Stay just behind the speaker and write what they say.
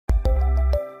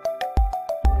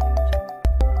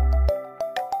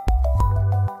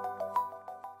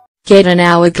Get an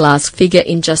hourglass figure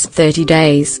in just 30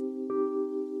 days.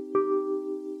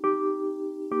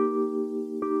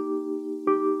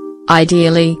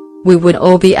 Ideally, we would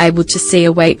all be able to see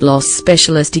a weight loss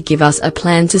specialist to give us a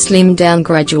plan to slim down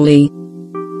gradually.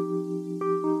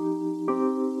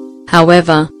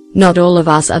 However, not all of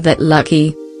us are that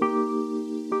lucky.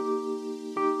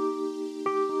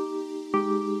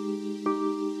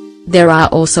 There are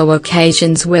also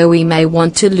occasions where we may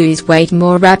want to lose weight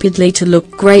more rapidly to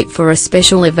look great for a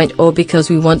special event or because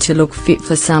we want to look fit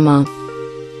for summer.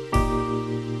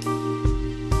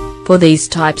 For these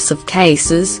types of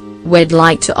cases, we'd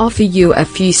like to offer you a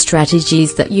few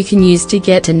strategies that you can use to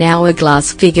get an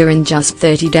hourglass figure in just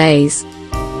 30 days.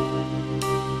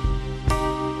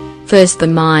 First the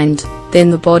mind, then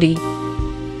the body.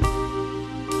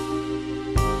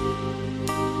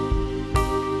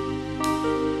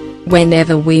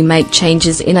 Whenever we make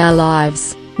changes in our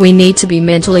lives, we need to be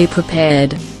mentally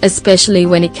prepared, especially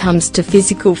when it comes to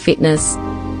physical fitness.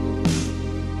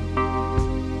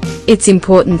 It's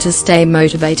important to stay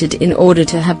motivated in order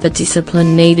to have the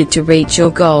discipline needed to reach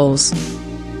your goals.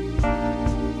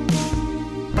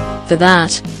 For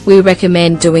that, we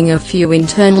recommend doing a few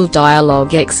internal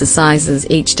dialogue exercises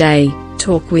each day.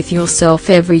 Talk with yourself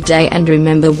every day and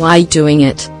remember why you're doing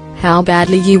it, how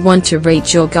badly you want to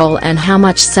reach your goal and how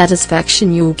much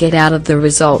satisfaction you'll get out of the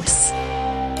results.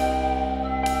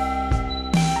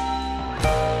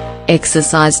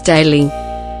 Exercise daily.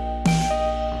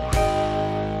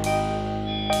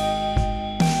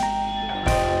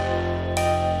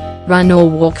 Run or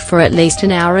walk for at least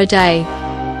an hour a day.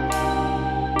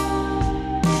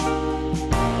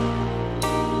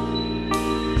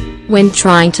 When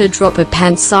trying to drop a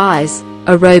pant size,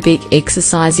 aerobic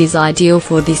exercise is ideal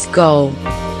for this goal.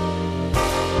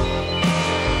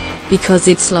 Because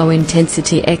it's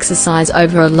low-intensity exercise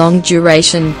over a long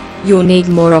duration, you'll need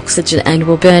more oxygen and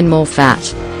will burn more fat.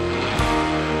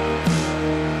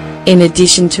 In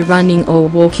addition to running or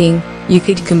walking, you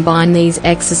could combine these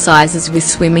exercises with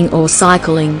swimming or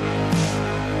cycling.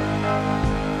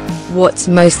 What's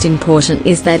most important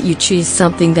is that you choose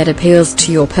something that appeals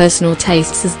to your personal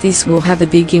tastes, as this will have a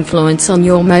big influence on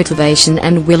your motivation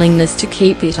and willingness to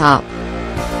keep it up.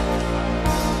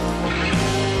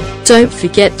 Don't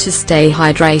forget to stay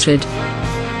hydrated.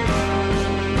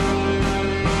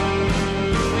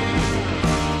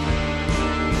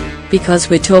 Because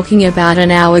we're talking about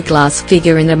an hourglass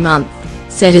figure in a month,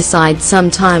 set aside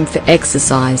some time for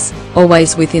exercise,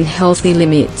 always within healthy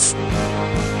limits.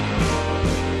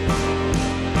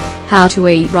 How to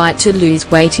eat right to lose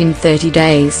weight in 30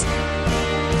 days.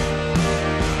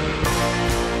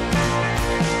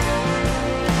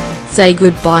 Say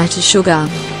goodbye to sugar.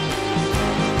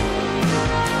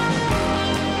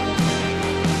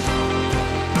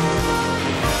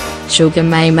 Sugar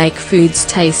may make foods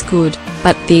taste good,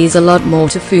 but there's a lot more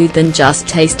to food than just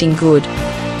tasting good.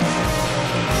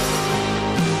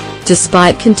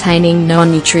 Despite containing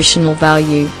non-nutritional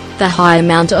value, the high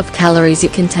amount of calories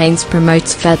it contains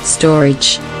promotes fat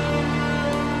storage.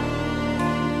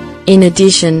 In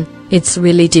addition, it's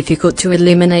really difficult to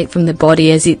eliminate from the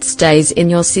body as it stays in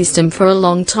your system for a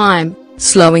long time,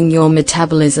 slowing your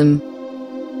metabolism.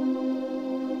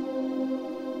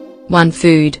 One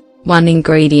food, one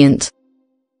ingredient.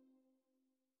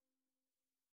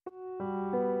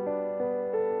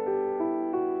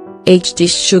 Each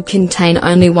dish should contain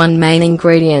only one main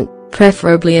ingredient,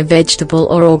 preferably a vegetable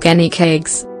or organic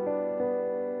eggs.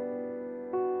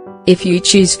 If you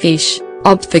choose fish,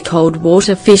 opt for cold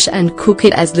water fish and cook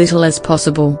it as little as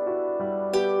possible.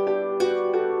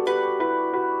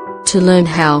 To learn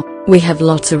how, we have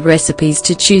lots of recipes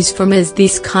to choose from, as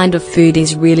this kind of food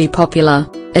is really popular,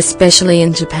 especially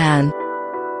in Japan.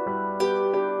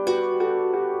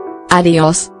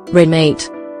 Adios, red meat.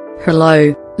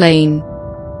 Hello, lean.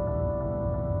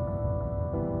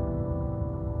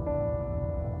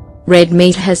 Red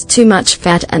meat has too much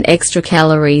fat and extra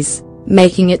calories,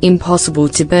 making it impossible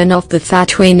to burn off the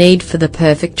fat we need for the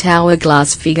perfect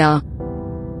hourglass figure.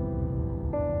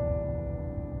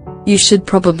 You should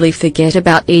probably forget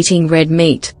about eating red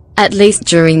meat, at least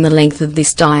during the length of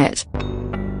this diet.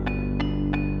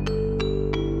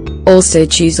 Also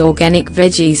choose organic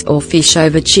veggies or fish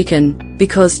over chicken,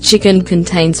 because chicken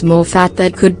contains more fat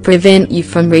that could prevent you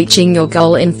from reaching your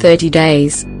goal in 30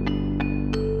 days.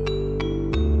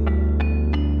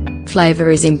 Flavor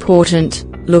is important,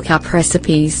 look up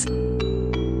recipes.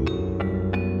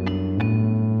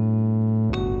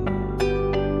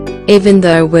 Even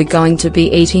though we're going to be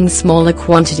eating smaller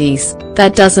quantities,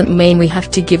 that doesn't mean we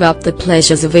have to give up the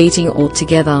pleasures of eating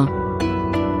altogether.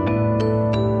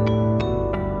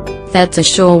 That's a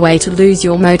sure way to lose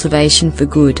your motivation for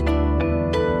good.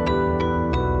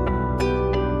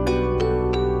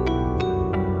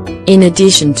 In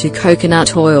addition to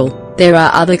coconut oil, there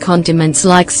are other condiments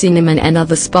like cinnamon and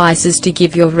other spices to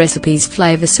give your recipes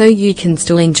flavor so you can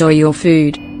still enjoy your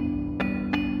food.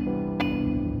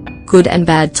 Good and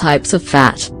bad types of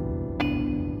fat.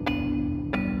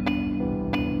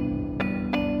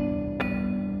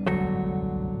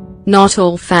 Not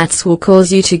all fats will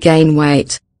cause you to gain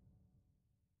weight.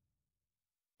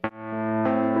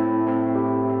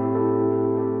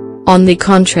 On the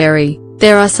contrary,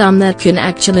 there are some that can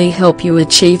actually help you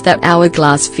achieve that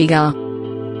hourglass figure.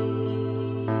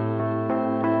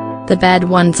 The bad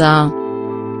ones are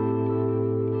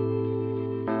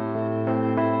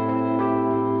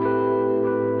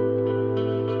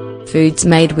foods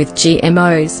made with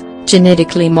GMOs,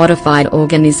 genetically modified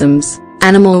organisms,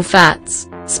 animal fats,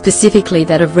 specifically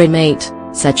that of red meat,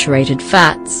 saturated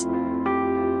fats.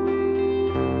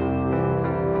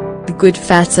 The good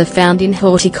fats are found in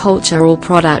horticultural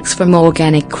products from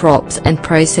organic crops and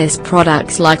processed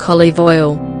products like olive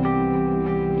oil.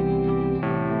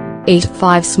 Eat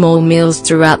 5 small meals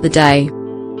throughout the day.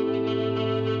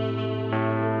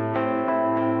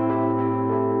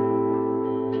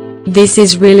 This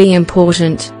is really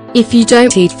important. If you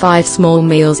don't eat 5 small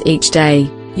meals each day,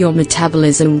 your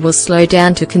metabolism will slow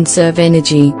down to conserve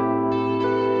energy.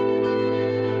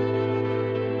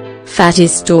 Fat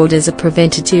is stored as a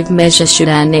preventative measure should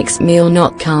our next meal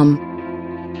not come.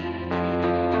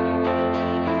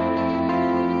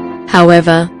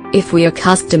 However, if we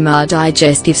accustom our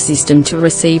digestive system to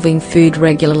receiving food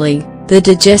regularly, the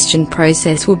digestion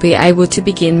process will be able to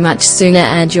begin much sooner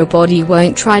and your body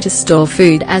won't try to store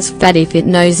food as fat if it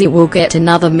knows it will get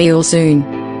another meal soon.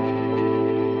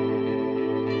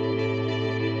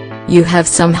 You have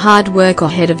some hard work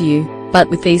ahead of you, but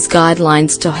with these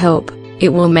guidelines to help, it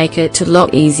will make it a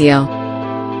lot easier.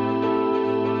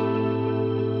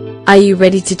 Are you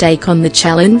ready to take on the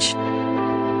challenge?